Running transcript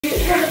Did you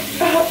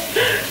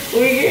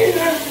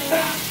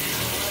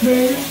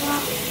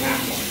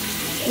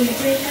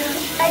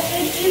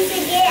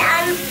forget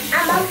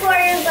I'm a 4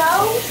 years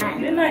old?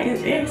 Midnight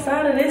is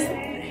inside of this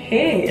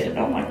head.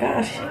 Oh my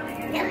gosh.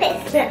 No,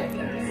 it's not.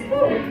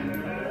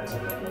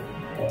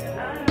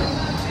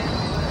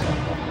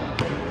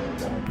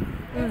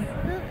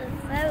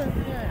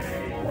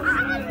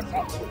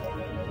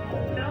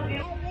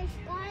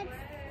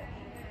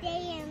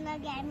 Stay and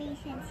look at me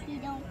since he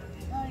don't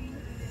go to sleep.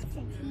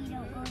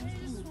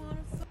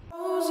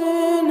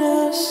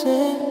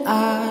 Innocent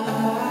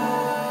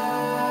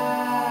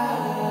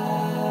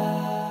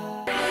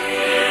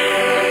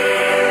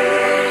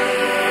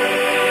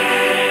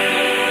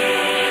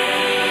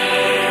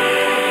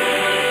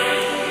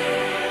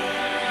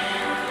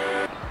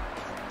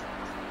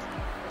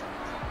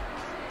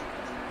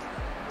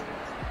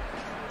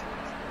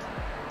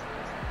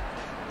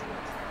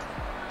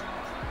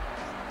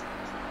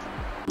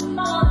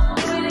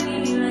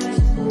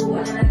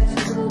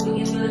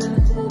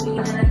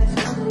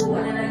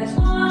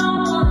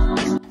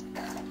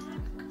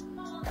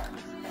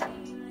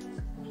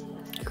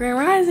Grand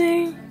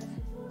Rising.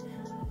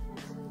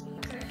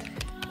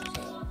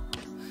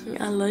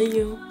 I love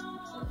you.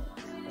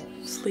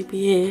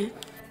 Sleepyhead.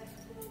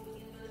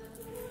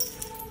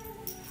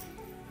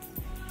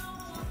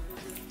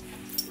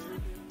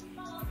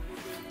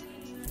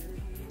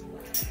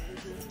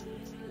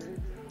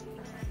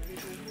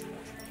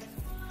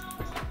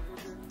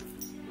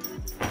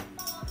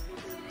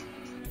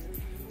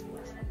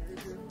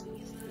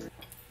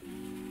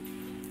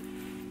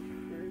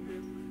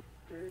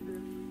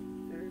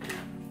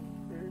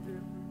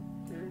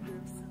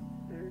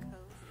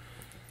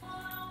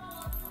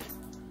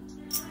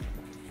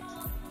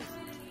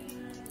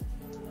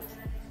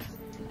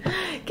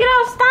 Get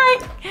out,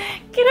 Stank!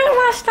 Get out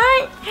my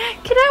Stank!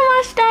 Get out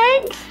my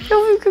Stank! Show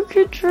me a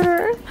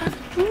picture.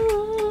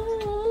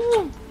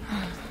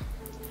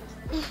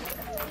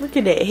 Look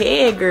at that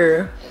head,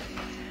 girl.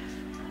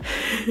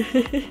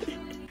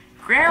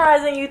 Grand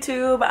Rising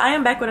YouTube. I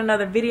am back with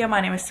another video.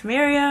 My name is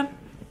Tammariamichaella.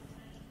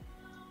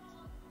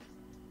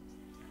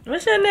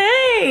 What's your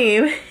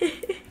name?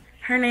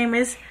 Her name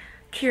is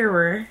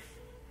Kira.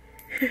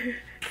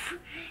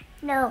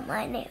 No,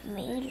 my name is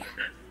Mila.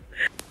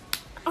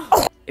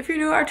 If you're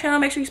new to our channel,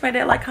 make sure you smack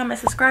that like, comment,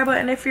 subscribe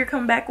button. If you're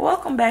coming back,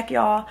 welcome back,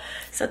 y'all.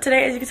 So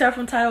today, as you can tell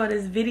from the title of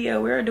this video,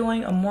 we're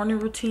doing a morning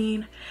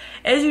routine.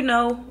 As you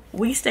know,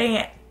 we stay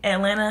in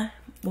Atlanta.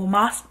 Well,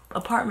 my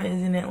apartment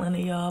is in Atlanta,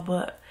 y'all,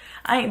 but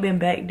I ain't been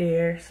back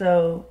there.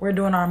 So we're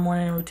doing our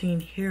morning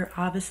routine here,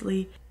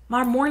 obviously.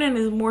 My morning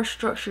is more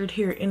structured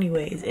here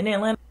anyways. In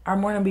Atlanta, our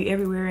morning be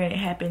everywhere and it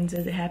happens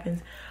as it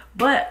happens.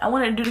 But I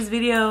wanted to do this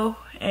video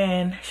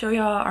and show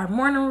y'all our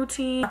morning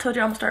routine. I told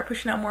you I'm gonna start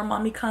pushing out more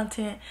mommy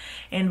content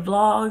and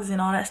vlogs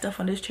and all that stuff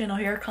on this channel,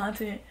 hair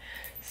content.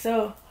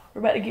 So we're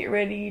about to get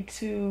ready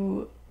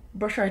to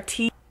brush our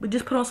teeth. We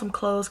just put on some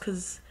clothes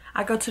because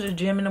I go to the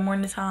gym in the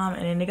morning time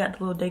and then they got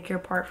the little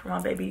daycare park for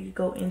my baby to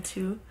go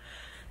into.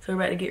 So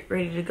we're about to get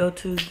ready to go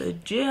to the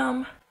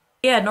gym.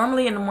 Yeah,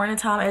 normally in the morning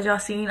time, as y'all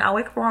seen, I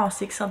wake up around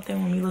 6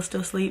 something when Mila's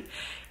still asleep.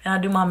 And I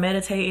do my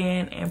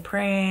meditating and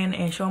praying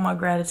and showing my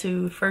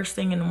gratitude first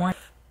thing in the morning.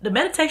 The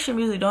meditation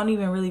music don't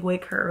even really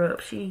wake her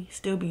up. She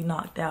still be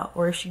knocked out.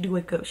 Or if she do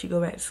wake up, she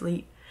go back to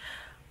sleep.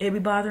 It be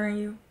bothering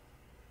you?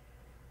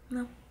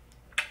 No?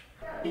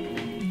 They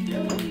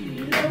don't know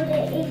the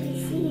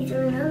ABCs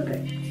or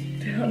numbers.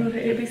 They don't know the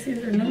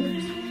ABCs or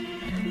numbers?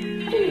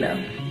 How do you know?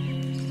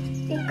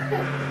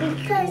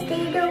 Because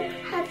they don't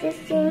have the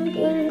same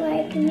thing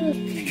like me.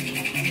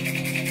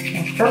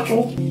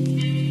 Purple.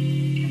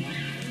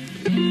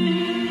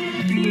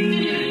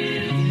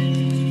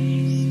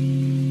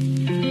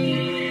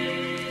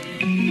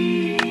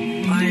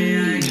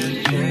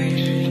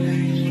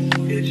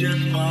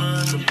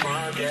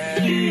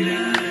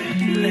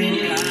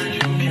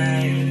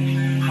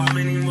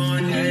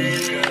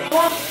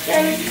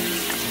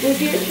 We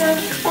get her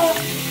up,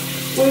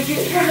 we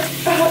get her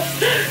up,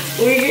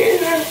 we get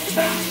her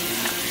up,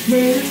 we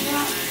get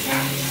her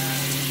up,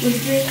 we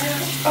get her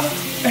up,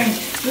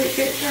 we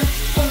get her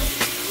up,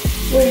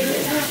 we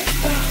get her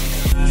up.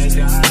 I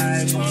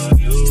die for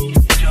you,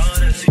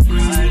 Jonathan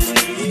cry for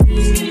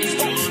you.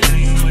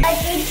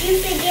 Did you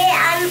forget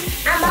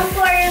I'm a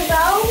 4 years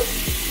old?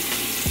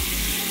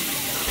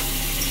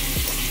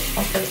 I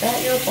forgot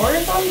you're 4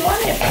 years old? Why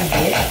did I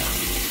forget?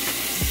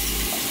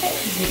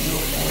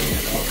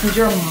 Because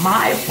you're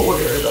my 4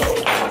 years old.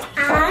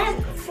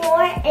 I'm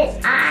 4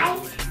 and I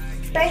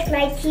brush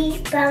my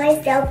teeth by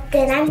myself,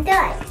 then I'm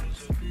done.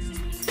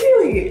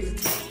 Period.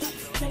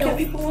 Can't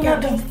people when I'm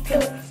done.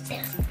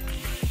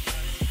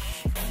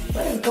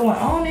 What is going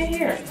on in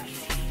here?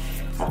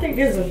 I think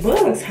there's a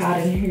bug's hot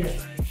in here.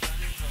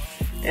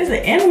 There's an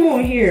animal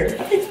in here.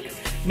 I think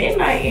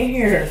Midnight in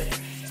here.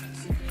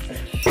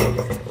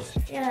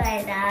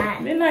 Like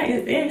that. Midnight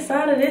is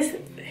inside of this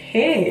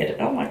head.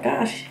 Oh my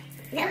gosh.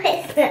 No,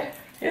 it's not.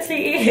 Yes,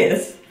 he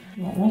is.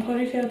 You want 1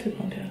 ponytail, 2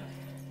 ponytails?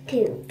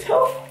 2.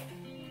 2?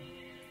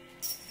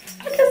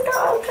 I just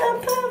got all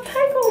kinds of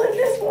tangled in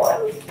this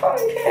one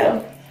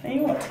ponytail. And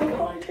you want 2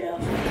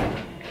 ponytails?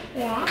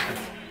 Yeah.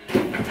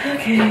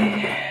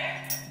 Okay.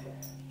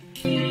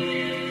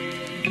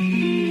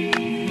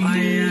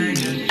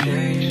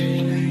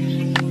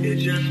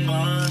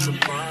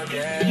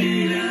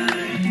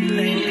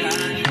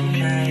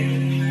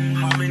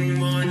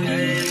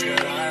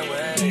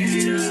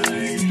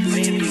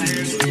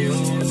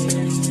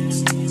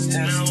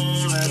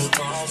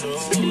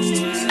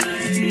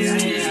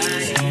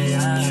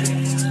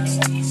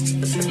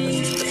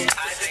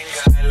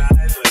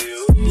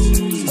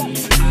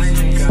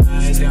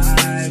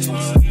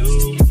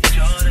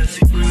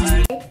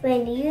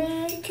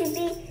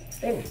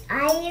 When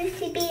I used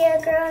to be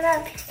a grown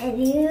up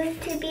and you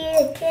used to be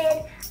a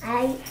kid,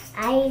 I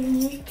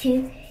used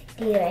to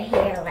do your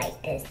hair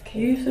like this too.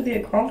 You used to be a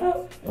grown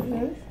up?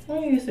 Mhm.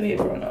 When you used to be a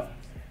grown up?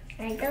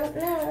 I don't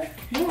know.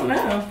 You don't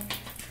know.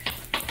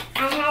 I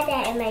had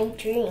that in my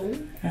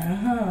dream.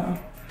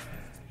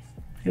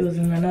 It was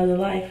in another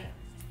life.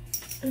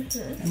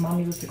 Mhm. And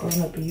mommy was the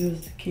grown up and you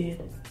was the kid.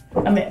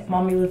 I mean,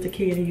 mommy was the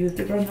kid and you was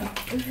the grown up.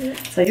 Mhm.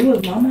 So you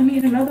was my mommy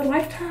in another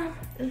lifetime?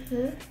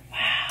 Mhm.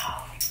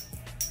 Wow.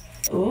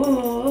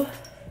 Ooh.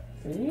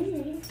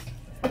 Mm.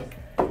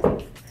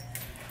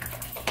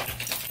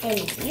 And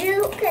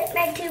you cut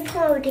my 2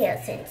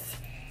 ponytails since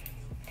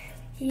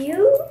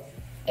you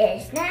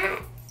is not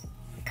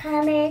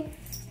coming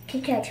to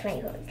touch my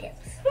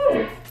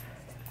ponytails.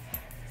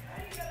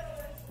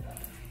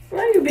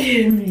 Why you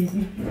being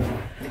mean?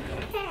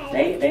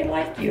 Hey. They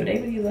like you. They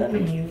be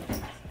loving you.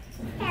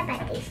 Yeah,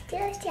 but they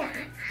still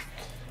sound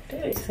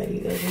They say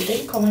you ugly.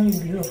 They calling you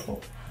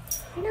beautiful.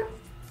 no.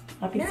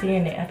 I be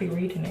seeing it. I be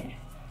reading it.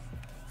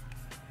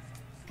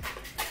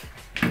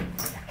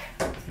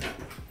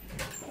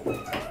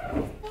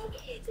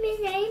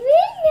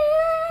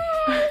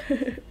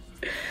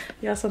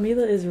 Yeah, so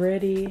Mila is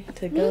ready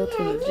to go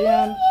to the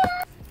gym.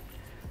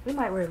 We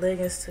might wear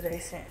leggings today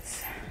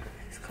since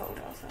it's cold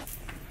outside.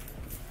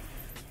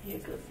 You're a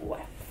good boy.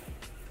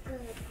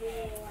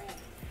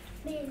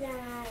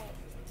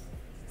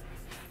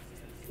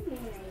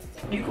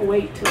 You can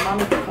wait till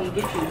mommy can come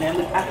get you,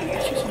 then I can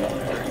get you some more,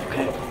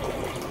 okay?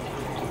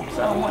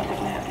 So I don't want them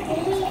to have to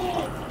get you.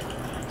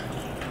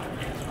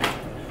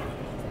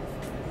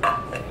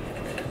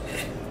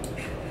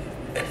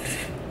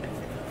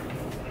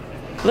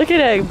 Look at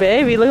that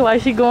baby. Look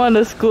like she going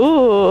to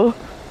school.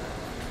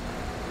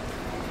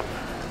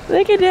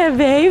 Look at that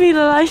baby.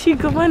 Look like she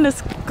going to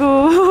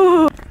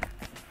school.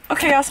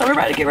 Okay, y'all, so we're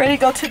about to get ready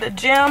to go to the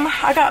gym.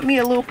 I got me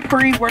a little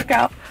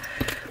pre-workout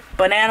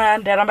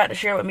banana that I'm about to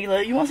share with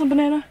Mila. You want some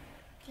banana?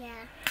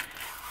 Yeah.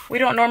 We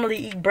don't normally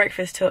eat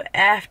breakfast till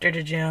after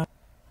the gym.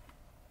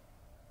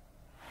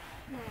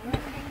 No,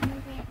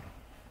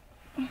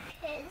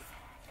 his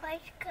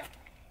voice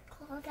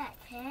closed at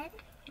 10.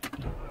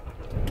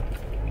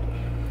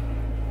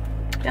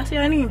 Y'all see,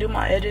 I didn't even do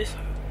my edges.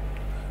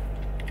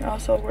 I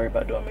was so worried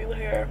about doing Mila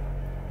hair.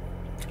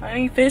 I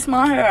didn't fix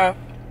my hair.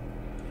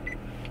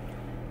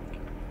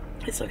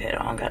 It's okay though,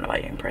 I don't got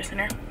nobody impressing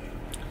her.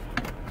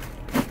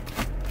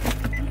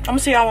 I'm gonna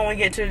see y'all when we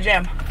get to the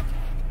gym.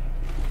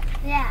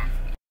 Yeah.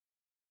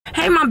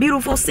 Hey my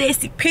beautiful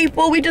sexy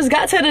people, we just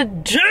got to the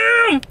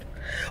gym!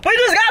 We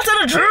just got to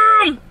the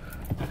gym!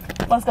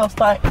 Let's go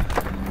start.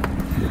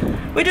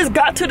 We just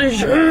got to the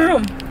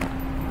gym!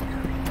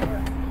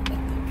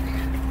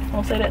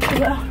 Don't say that too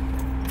loud.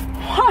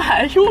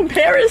 Why? You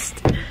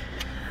embarrassed?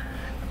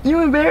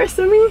 You embarrassed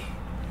of me?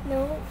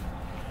 No.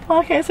 Why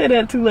I can't say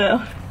that too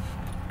loud?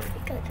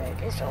 Because I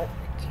just don't want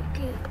you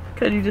to.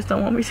 Because you just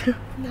don't want me to?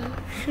 No.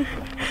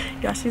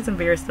 Yeah, she's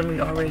embarrassed of me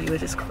already,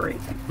 which is crazy.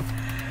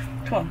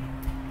 Come on,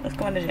 let's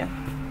go in the gym.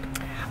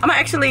 I'm gonna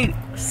actually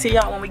see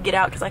y'all when we get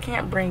out because I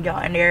can't bring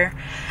y'all in there.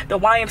 The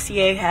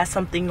YMCA has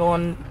something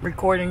on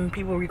recording,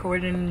 people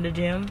recording in the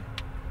gym.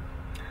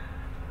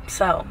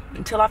 So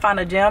until I find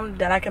a gym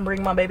that I can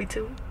bring my baby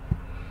to,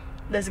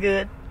 that's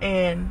good,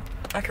 and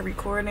I can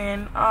record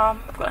in, I'm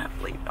gonna have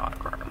to leave y'all in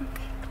the room.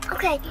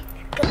 Okay.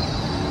 Go.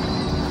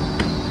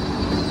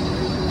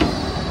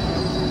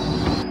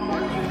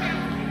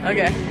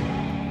 Okay.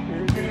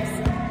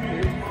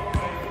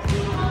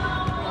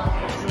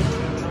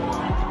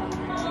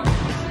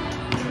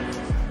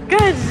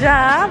 Good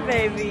job,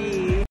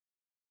 baby.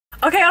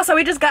 Okay, also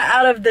we just got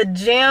out of the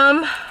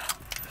gym.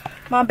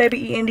 My baby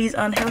eating these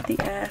unhealthy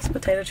ass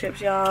potato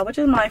chips, y'all, which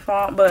is my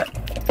fault, but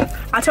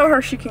I told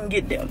her she can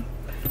get them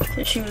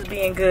since she was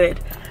being good.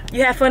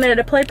 You had fun at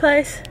the play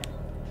place?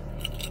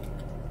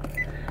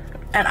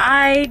 And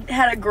I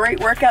had a great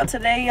workout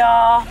today,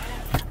 y'all.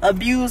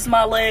 Abused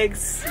my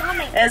legs,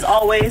 Mommy. as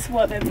always.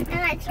 What, baby?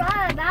 And I saw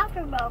a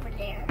bathroom over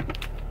there.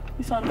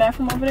 You saw the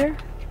bathroom over there?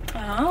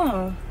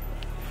 Oh.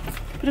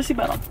 Put your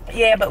seatbelt on.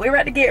 Yeah, but we're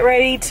about to get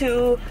ready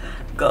to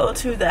go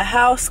to the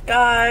house,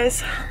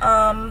 guys.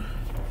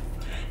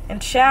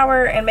 And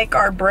shower and make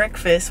our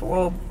breakfast.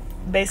 Well,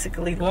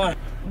 basically lunch.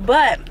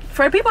 But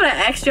for people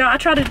that asked y'all, I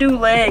try to do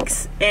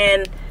legs,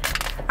 and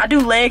I do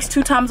legs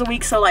 2 times a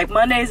week. So like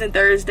Mondays and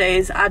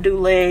Thursdays, I do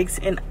legs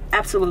and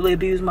absolutely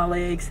abuse my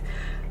legs.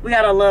 We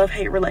got a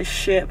love-hate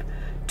relationship.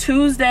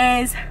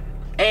 Tuesdays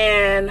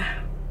and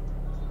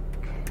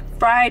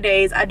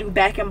Fridays I do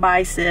back and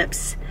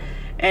biceps,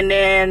 and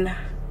then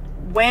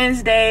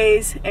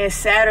Wednesdays and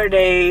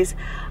Saturdays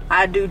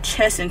I do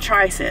chest and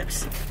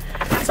triceps.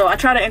 So I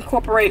try to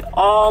incorporate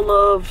all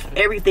of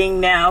everything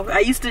now. I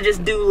used to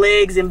just do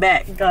legs and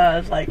back,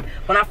 guys. Like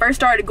when I first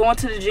started going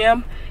to the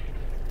gym,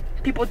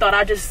 people thought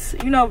I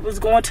just, you know, was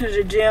going to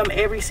the gym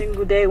every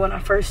single day when I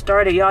first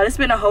started. Y'all, it's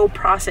been a whole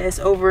process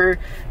over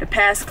the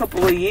past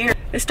couple of years.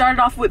 It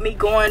started off with me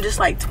going just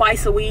like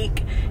twice a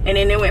week, and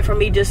then it went from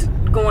me just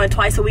going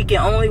twice a week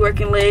and only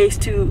working legs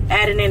to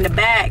adding in the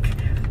back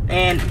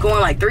and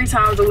going like 3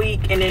 times a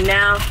week, and then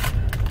now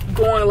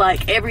going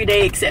like every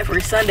day except for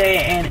Sunday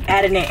and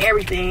adding in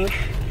everything.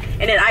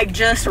 And then I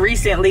just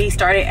recently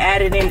started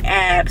adding in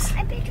abs.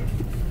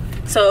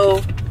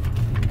 So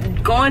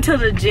going to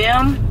the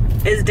gym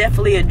is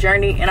definitely a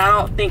journey, and I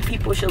don't think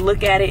people should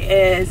look at it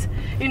as,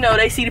 you know,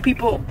 they see the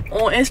people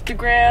on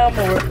Instagram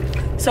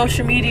or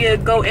social media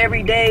go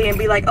every day and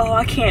be like, oh,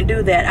 I can't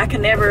do that. I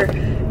can never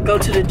go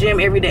to the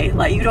gym every day.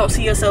 Like, you don't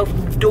see yourself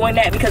doing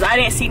that, because I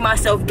didn't see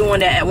myself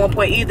doing that at one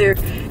point either.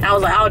 And I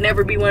was like, I'll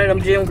never be one of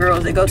them gym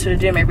girls that go to the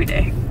gym every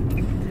day.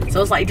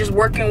 So it's like just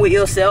working with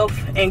yourself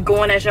and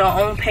going at your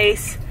own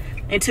pace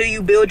until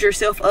you build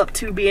yourself up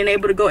to being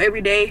able to go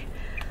every day.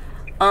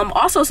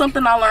 Also,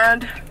 something I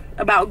learned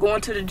about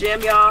going to the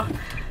gym, y'all,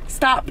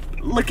 stop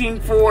looking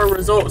for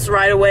results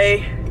right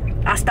away.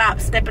 I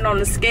stopped stepping on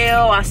the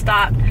scale. I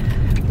stopped,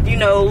 you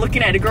know,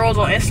 looking at the girls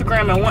on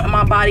Instagram and wanting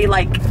my body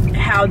like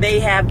how they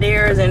have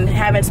theirs and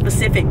having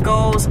specific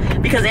goals,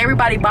 because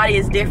everybody's body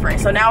is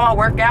different. So now I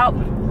work out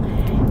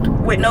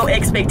with no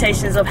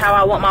expectations of how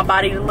I want my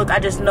body to look. I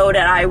just know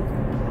that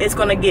it's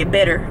gonna get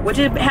better, which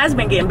it has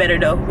been getting better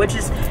though, which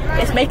is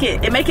make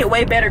it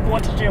way better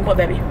going to the gym. What,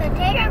 baby?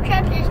 Potato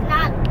chips is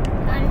not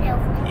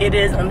unhealthy. It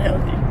is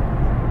unhealthy.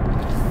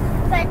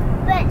 But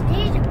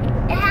these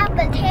have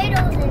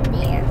potatoes in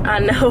there. I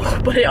know,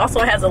 but it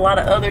also has a lot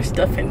of other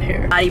stuff in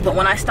there. But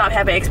when I stopped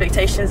having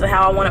expectations of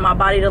how I wanted my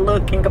body to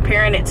look and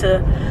comparing it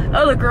to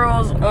other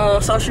girls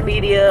on social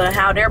media and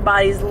how their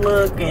bodies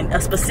look and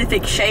a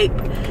specific shape,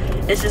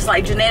 it's just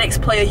like genetics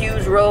play a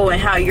huge role in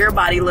how your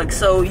body looks.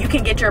 So you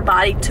can get your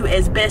body to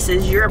as best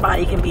as your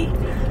body can be,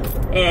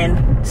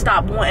 and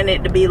stop wanting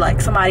it to be like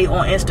somebody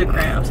on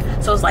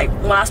Instagrams. So it's like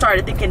when I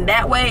started thinking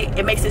that way,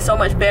 it makes it so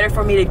much better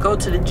for me to go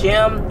to the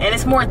gym, and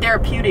it's more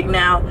therapeutic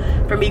now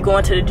for me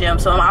going to the gym.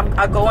 So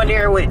I go in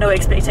there with no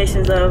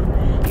expectations of,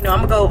 you know,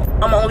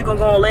 I'm only gonna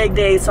go on leg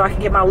days so I can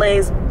get my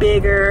legs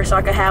bigger, so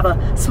I can have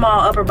a small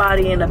upper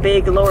body and a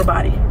big lower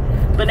body.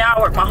 But now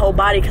I work my whole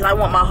body because I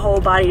want my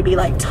whole body to be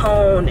like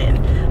toned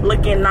and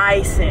looking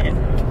nice and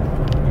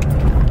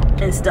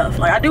stuff.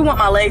 Like, I do want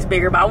my legs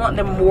bigger, but I want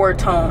them more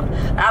toned.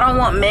 I don't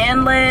want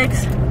man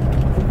legs,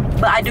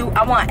 but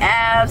I want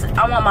abs.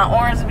 I want my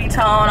arms to be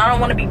toned. I don't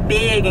want to be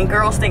big, and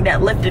girls think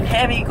that lifting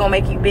heavy gonna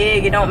make you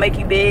big. It don't make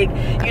you big.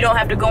 You don't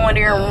have to go in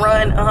there and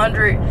run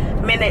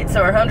 100 minutes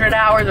or 100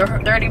 hours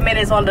or 30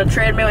 minutes on the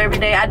treadmill every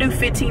day. I do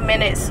 15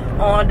 minutes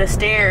on the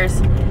stairs,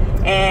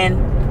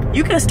 and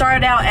you can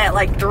start out at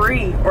like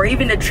 3, or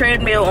even the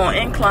treadmill on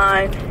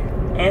incline,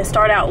 and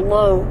start out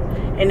low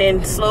and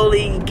then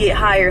slowly get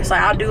higher. So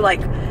I'll do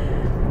like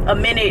a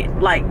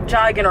minute like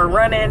jogging or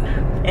running,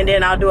 and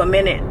then I'll do a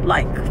minute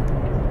like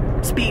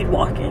speed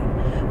walking.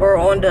 Or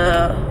on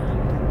the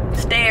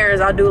stairs,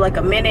 I'll do like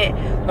a minute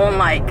on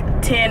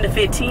like 10 to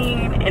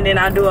 15, and then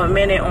I'll do a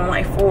minute on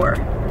like 4.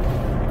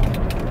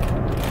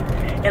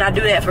 And I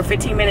do that for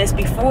 15 minutes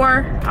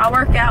before I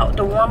work out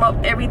to warm up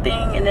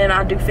everything, and then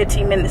I'll do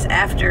 15 minutes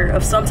after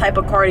of some type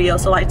of cardio.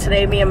 So like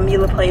today, me and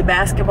Mila played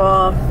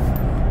basketball.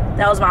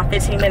 That was my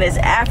 15 minutes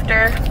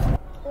after.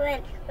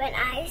 When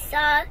I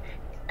saw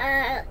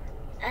a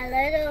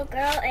little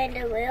girl in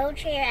a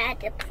wheelchair at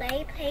the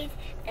play place,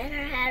 and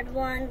her had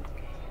one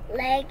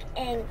leg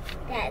and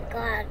that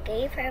God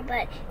gave her,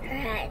 but her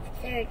had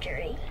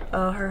surgery.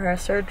 Oh, her had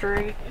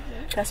surgery?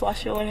 Mm-hmm. That's why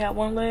she only had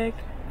one leg?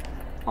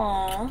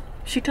 Aw.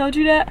 She told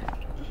you that?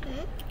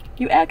 Mm-hmm.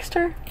 You asked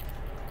her?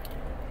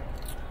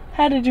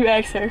 How did you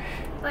ask her?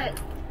 Wait,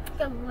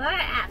 the boy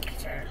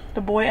asked her.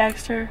 The boy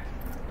asked her?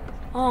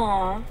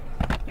 Aw.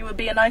 You were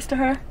being nice to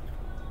her?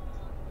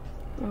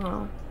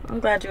 Oh, I'm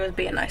glad you was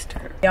being nice to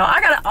her. Y'all,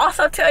 I gotta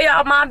also tell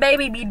y'all, my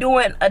baby be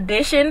doing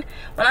addition.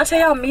 When I tell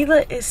y'all,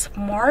 Mila is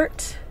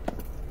smart.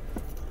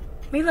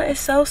 Mila is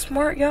so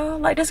smart, y'all.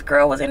 Like, this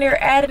girl was in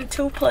there adding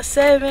 2 plus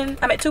 7.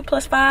 I mean, 2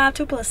 plus 5,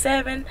 2 plus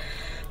 7.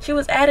 She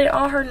was adding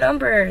all her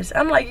numbers.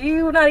 I'm like,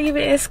 you not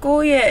even in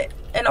school yet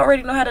and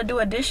already know how to do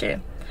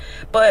addition.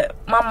 But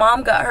my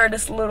mom got her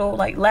this little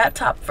like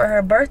laptop for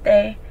her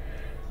birthday,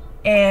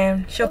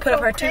 and she'll put up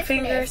her 2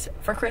 fingers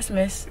for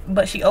Christmas,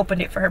 but she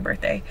opened it for her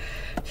birthday.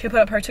 She'll put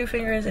up her 2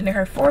 fingers and then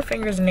her 4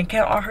 fingers, and then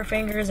count all her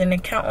fingers, and then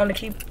count on the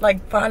key,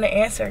 like find the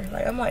answer.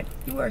 Like, I'm like,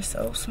 you are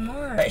so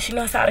smart. She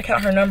knows how to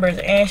count her numbers,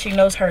 and she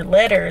knows her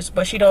letters,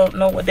 but she don't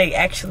know what they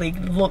actually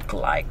look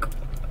like.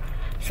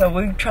 So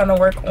we're trying to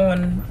work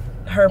on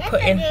her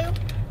putting.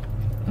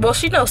 Well,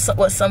 she knows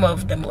what some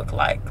of them look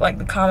like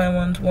the common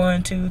ones.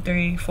 1, 2,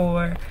 3,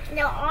 4,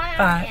 No, all 5.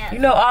 of them. You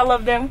know all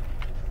of them?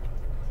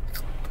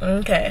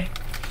 Okay.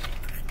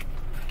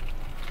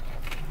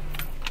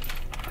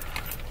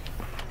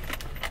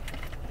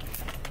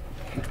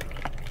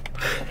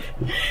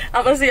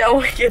 I'm gonna see y'all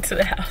when we get to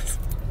the house.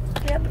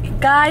 Yep.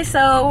 Guys,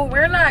 so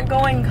we're not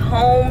going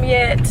home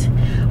yet.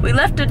 We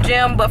left the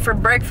gym, but for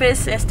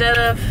breakfast, instead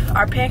of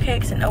our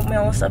pancakes and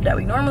oatmeal and stuff that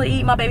we normally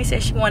eat, my baby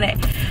said she wanted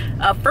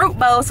a fruit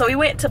bowl. So we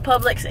went to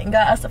Publix and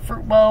got us a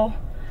fruit bowl.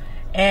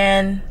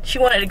 And she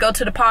wanted to go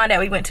to the pond that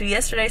we went to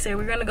yesterday. So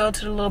we're gonna go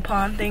to the little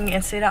pond thing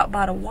and sit out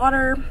by the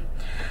water.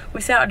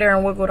 We sat out there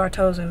and wiggled our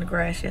toes in the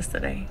grass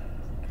yesterday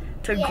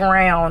to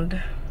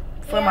ground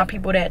for my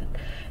people that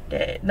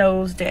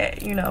knows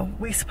that, you know,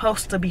 we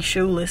supposed to be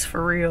shoeless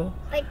for real.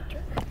 But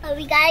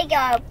we gotta get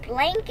our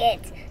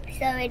blankets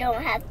so we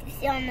don't have to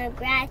sit on the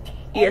grass.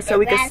 Yeah, so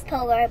we can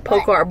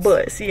poke our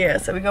butts. Yeah,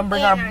 so we're gonna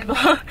bring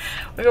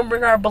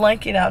our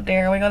blanket out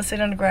there and we're gonna sit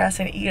on the grass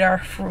and eat our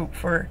fruit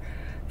for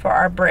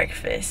our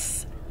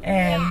breakfast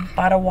and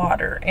by the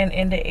water and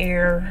in the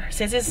air.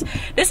 Since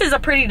this is a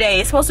pretty day,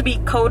 it's supposed to be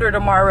colder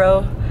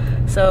tomorrow,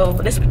 so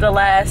this is the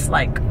last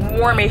like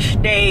warmish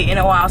day in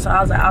a while. So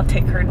I was like, I'll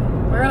take her.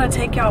 We're gonna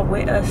take y'all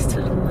with us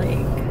to the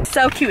lake.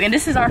 So cute. And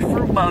this is our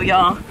fruit bowl,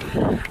 y'all.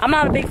 I'm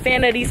not a big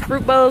fan of these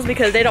fruit bowls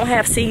because they don't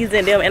have seeds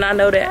in them, and I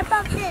know that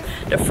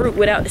the fruit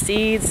without the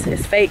seeds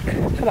is fake.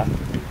 Come on.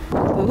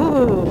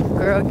 Ooh,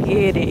 girl,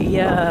 get it.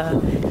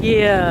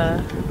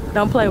 Yeah,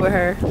 don't play with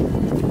her.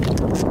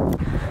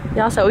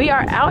 Y'all, so we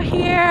are out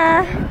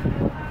here.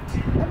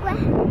 Look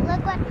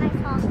what my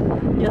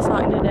song. Your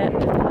song did that.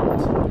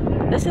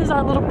 This is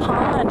our little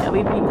pond that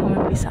we be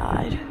coming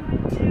beside.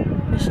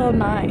 It's so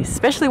nice,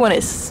 especially when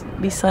it's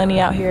be sunny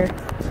out here.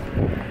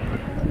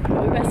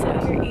 We're about to sit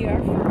out here, eat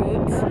our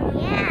fruits,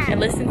 and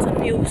listen to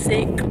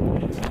music.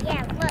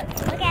 Yeah,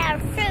 look at our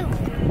fruit.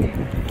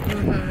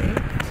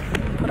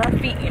 Put our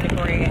feet in the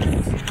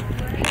grass.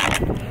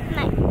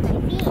 My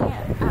feet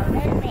are a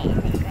little bit in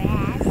the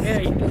grass. Yeah,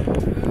 you do.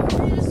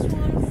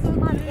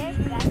 Mom, there's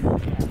grass.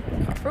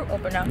 Our fruit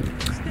open now.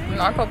 And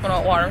our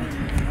coconut water.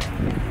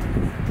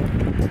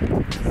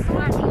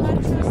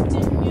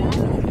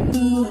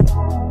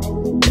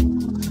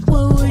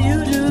 What will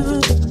you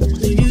do?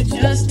 Will you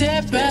just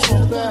step back?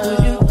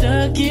 Will you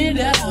duck it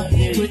out?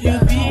 Will you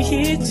be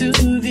here to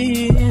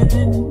the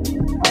end?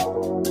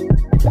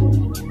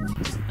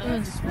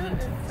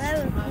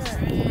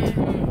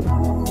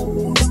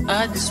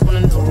 I just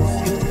wanna know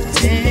if you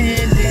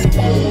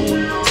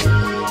pretending.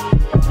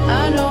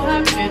 I know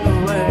I've been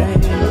away.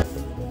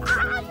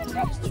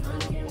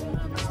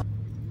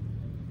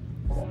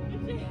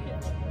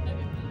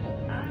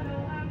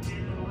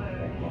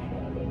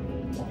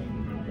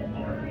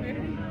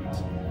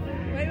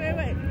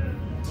 Wait.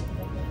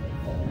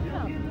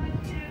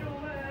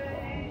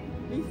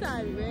 Lisa,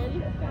 you ready?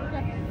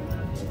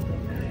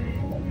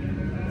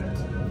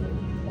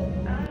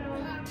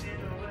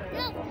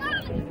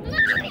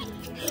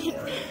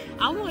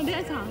 I want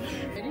that time.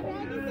 Ready?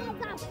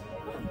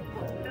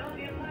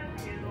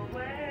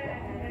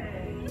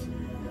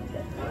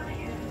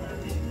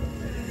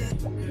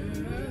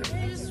 I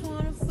just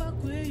wanna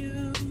fuck with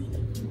you.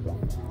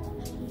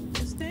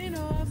 Just they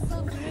know I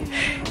fuck with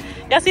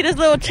you. Y'all see this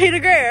little cheetah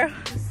girl?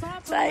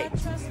 It's like,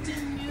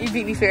 you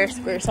beat me fair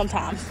square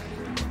sometimes.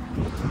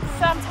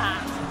 I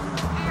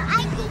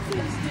get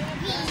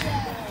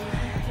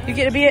to be You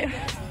get to be it? I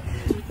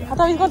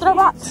thought he was gonna throw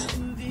rocks.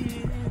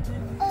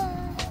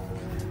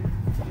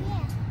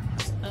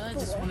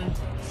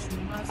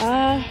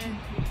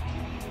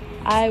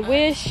 I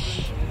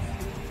wish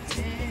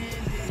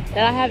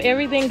that I have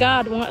everything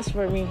God wants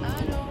for me. I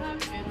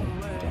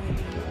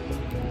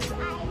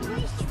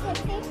wish the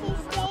fishes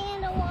stay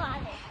in the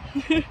water.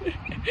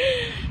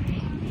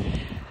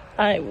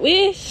 I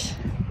wish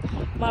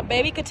my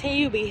baby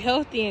continue to be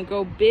healthy and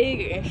grow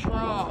big and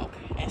strong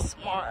and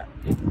smart.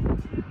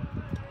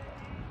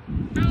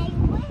 I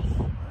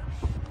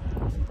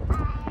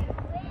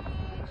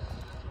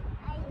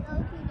go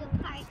to the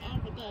park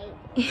every day.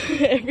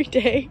 Every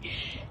day?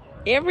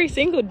 Every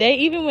single day,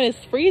 even when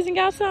it's freezing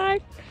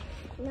outside?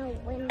 No,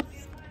 when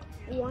it's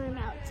warm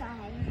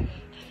outside.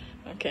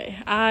 Okay,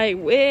 I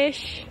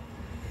wish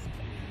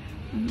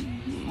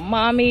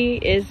mommy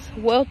is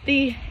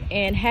wealthy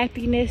and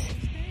happiness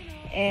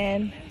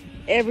and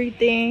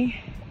everything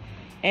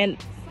and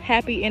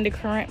happy in the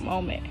current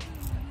moment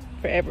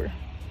forever.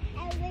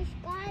 I wish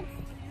God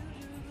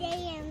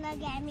stay and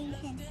look at me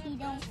since he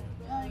don't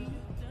go to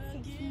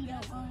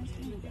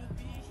sleep.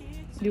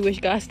 You wish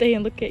God stay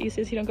and look at you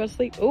since he don't go to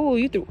sleep? Oh,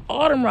 you threw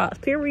all them rocks,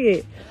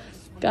 period.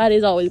 God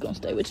is always gonna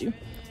stay with you.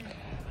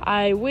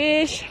 I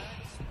wish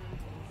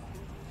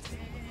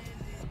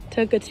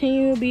to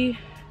continue to be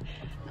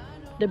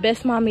the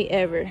best mommy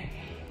ever.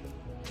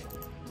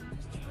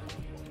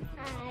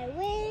 I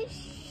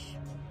wish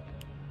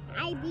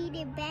I be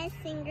the best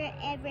singer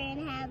ever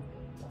and have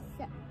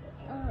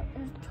a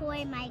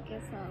toy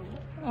microphone.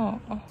 Oh.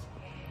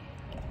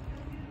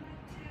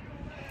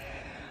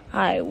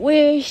 I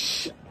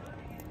wish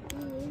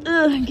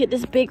Get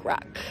this big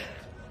rock.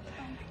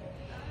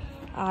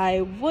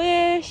 I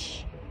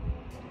wish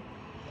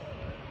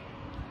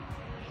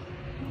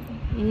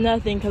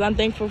nothing, because I'm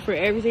thankful for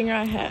everything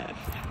I have.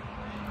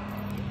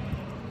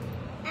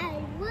 I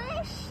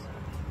wish.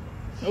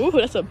 Ooh,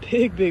 that's a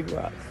big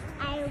rock.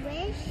 I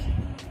wish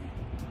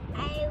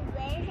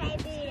I'd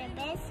be the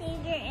best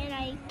singer, and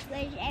I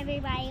wish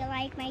everybody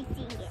liked my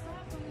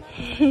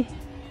singing.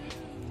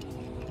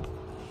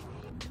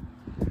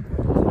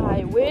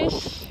 I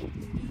wish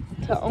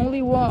to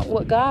only want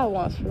what God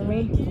wants for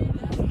me.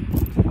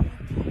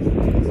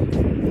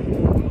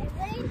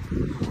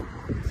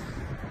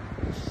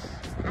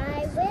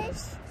 I wish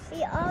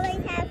we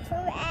always have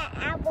fruit at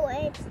Apple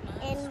and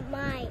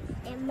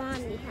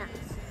Mommy's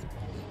house.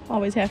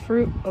 Always have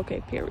fruit?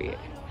 Okay, period.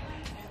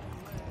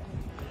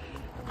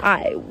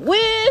 I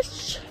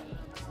wish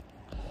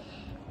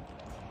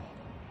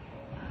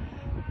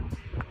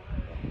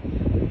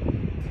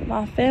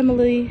my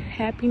family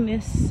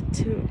happiness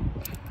too.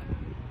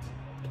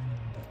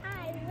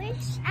 I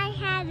wish I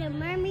had a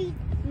mermaid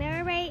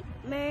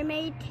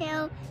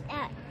tail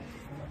that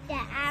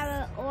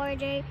I would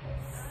order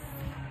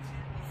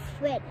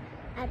with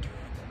a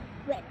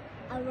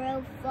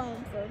real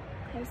phone for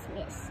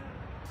Christmas.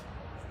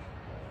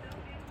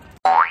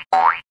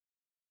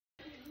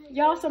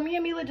 Y'all, so me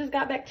and Mila just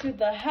got back to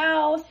the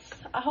house.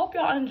 I hope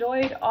y'all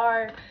enjoyed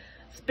our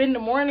spend the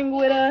morning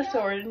with us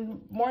or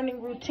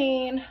morning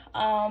routine.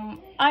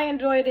 I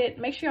enjoyed it.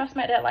 Make sure y'all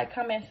smack that like,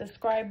 comment,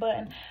 subscribe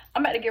button.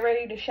 I'm about to get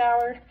ready to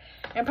shower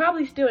and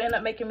probably still end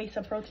up making me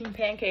some protein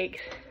pancakes.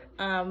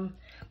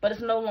 But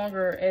it's no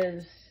longer,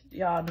 as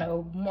y'all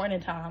know, morning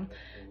time.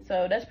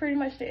 So that's pretty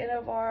much the end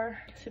of our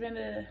spend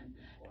the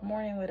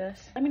morning with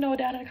us. Let me know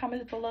down in the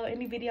comments below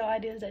any video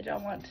ideas that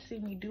y'all want to see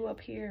me do up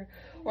here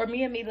or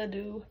me and Mila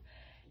do.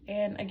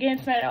 And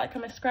again, smack that like,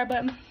 comment, subscribe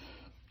button.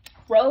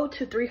 Road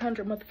to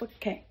 300 motherfucking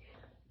K.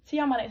 See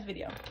y'all in my next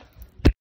video.